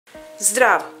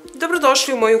Zdravo!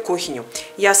 Dobrodošli u moju kuhinju.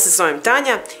 Ja se zovem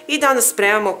Tanja i danas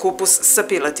spremamo kupus sa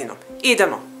piletinom.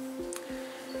 Idemo!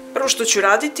 Prvo što ću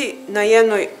raditi, na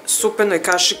jednoj supenoj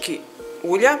kašiki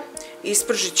ulja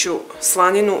ispržit ću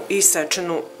slaninu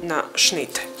isečenu na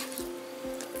šnite.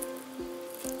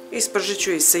 Ispržit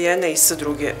ću i sa jedne i sa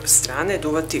druge strane,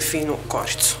 duvati finu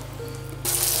koricu.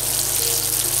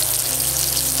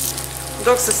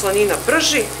 Dok se slanina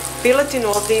prži, piletinu,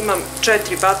 ovdje imam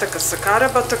 4 bataka sa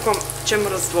karabatakom, ćemo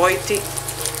razdvojiti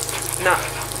na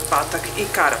batak i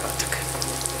karabatak.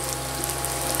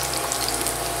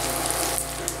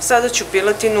 Sada ću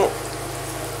piletinu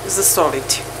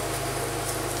zasoliti.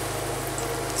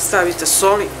 Stavite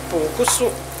soli po ukusu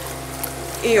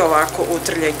i ovako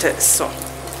utrljajte sol.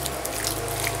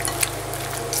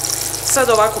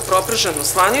 Sada ovako proprženu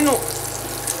slaninu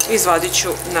izvadit ću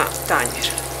na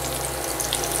tanjir.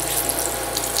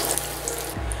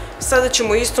 Sada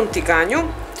ćemo u istom tiganju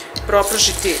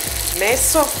propržiti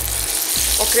meso,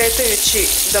 okretajući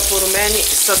da porumeni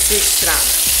sa svih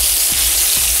strana.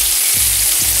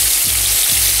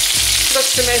 Dok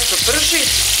se meso prži,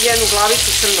 jednu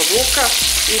glavicu crnog luka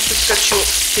iseckat ću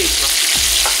sitno.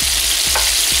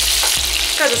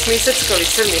 Kada smo iseckali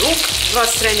crni luk,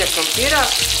 2 strenja krompira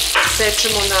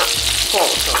sečemo na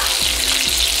polutove.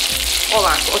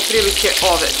 Ovako, otprilike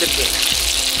ove debljine.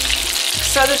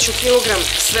 Sada ću kilogram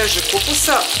svežeg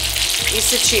kupusa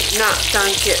iseći na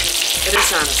tanke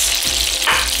rezance.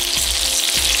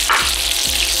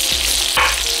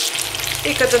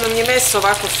 I kada nam je meso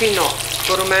ovako fino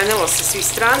porumenelo sa svih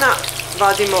strana,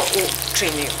 vadimo u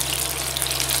činiju.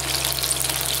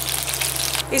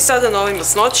 I sada na ovoj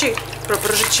masnoći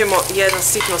propržit ćemo jedan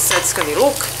sitno seckani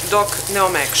luk dok ne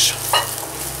omekša.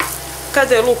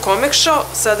 Kada je luk omekšao,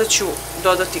 sada ću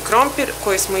dodati krompir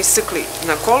koji smo isekli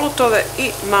na kolutove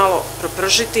i malo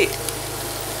propržiti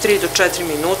 3 do 4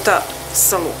 minuta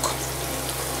sa lukom.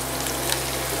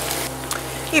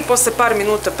 I posle par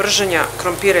minuta prženja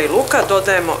krompira i luka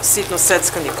dodajemo sitno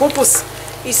seckani kupus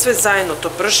i sve zajedno to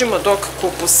pržimo dok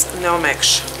kupus ne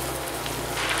omekša.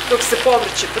 Dok se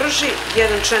povrće prži,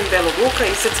 1 čen belog luka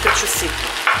iseckat ću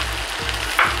sitno.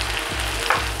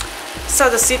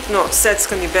 Sada sitno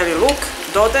seckani beli luk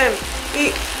dodajem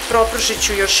i propržit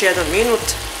ću još 1 minut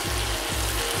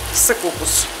sa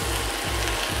kupusom.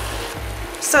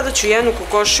 Sada ću jednu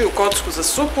kokošiju kocku za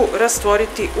supu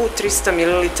rastvoriti u 300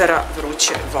 ml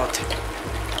vruće vode.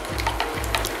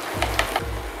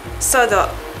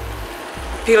 Sada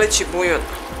pileći bujon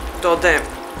dodajem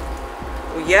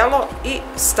u jelo i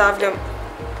stavljam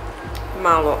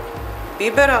malo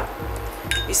bibera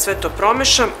i sve to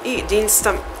promešam i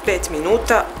dinstam 5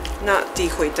 minuta na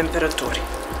tihoj temperaturi.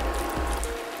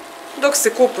 Dok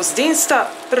se kupus dinsta,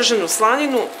 prženu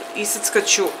slaninu iseckat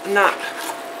ću na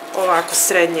ovako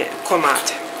srednje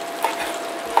komade.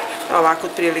 Ovako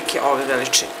otprilike ove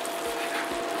veličine.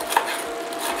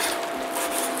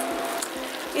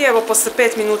 I evo, posle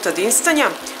 5 minuta dinstanja,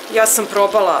 ja sam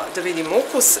probala da vidim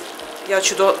ukus. Ja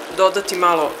ću dodati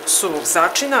malo suvog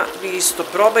začina, vi isto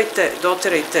probajte,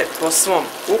 doterajte po svom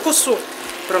ukusu,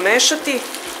 promešati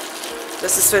da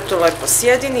se sve to lepo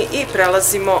sjedini i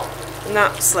prelazimo na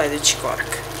sledeći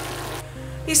korak.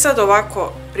 I sad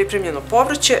ovako pripremljeno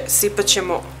povrće sipat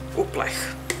ćemo u pleh.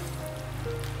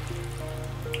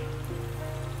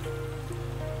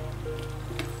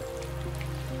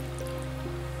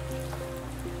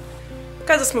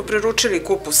 Kada smo preručili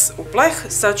kupus u pleh,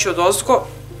 sad ću odozgo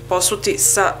posuti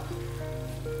sa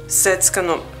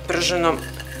seckanom prženom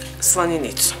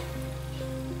slaninicom.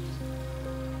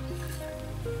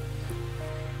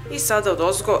 I sada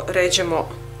odozgo ređemo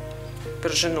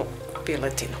prženu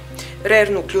piletinu.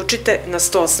 Rernu uključite na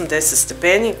 180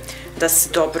 stepeni da se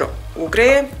dobro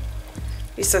ugreje.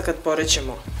 I sad kad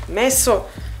poređemo meso,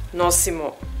 nosimo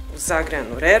u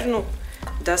zagrejanu rernu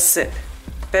da se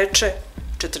peče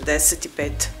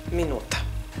 45 minuta.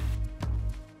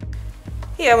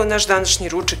 I evo, naš današnji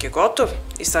ručak je gotov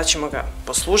i sad ćemo ga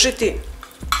poslužiti.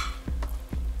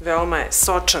 Veoma je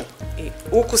sočan i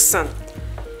ukusan.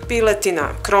 Piletina,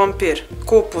 krompir,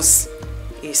 kupus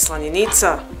i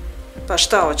slaninica, pa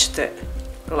šta hoćete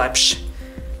lepše.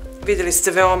 Videli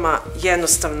ste, veoma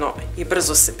jednostavno i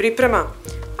brzo se priprema.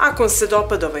 Ako vam se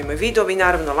dopada ovaj moj video, vi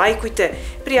naravno lajkujte,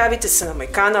 prijavite se na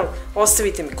moj kanal,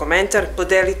 ostavite mi komentar,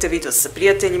 podelite video sa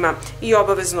prijateljima i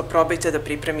obavezno probajte da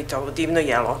pripremite ovo divno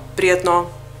jelo.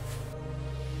 Prijatno!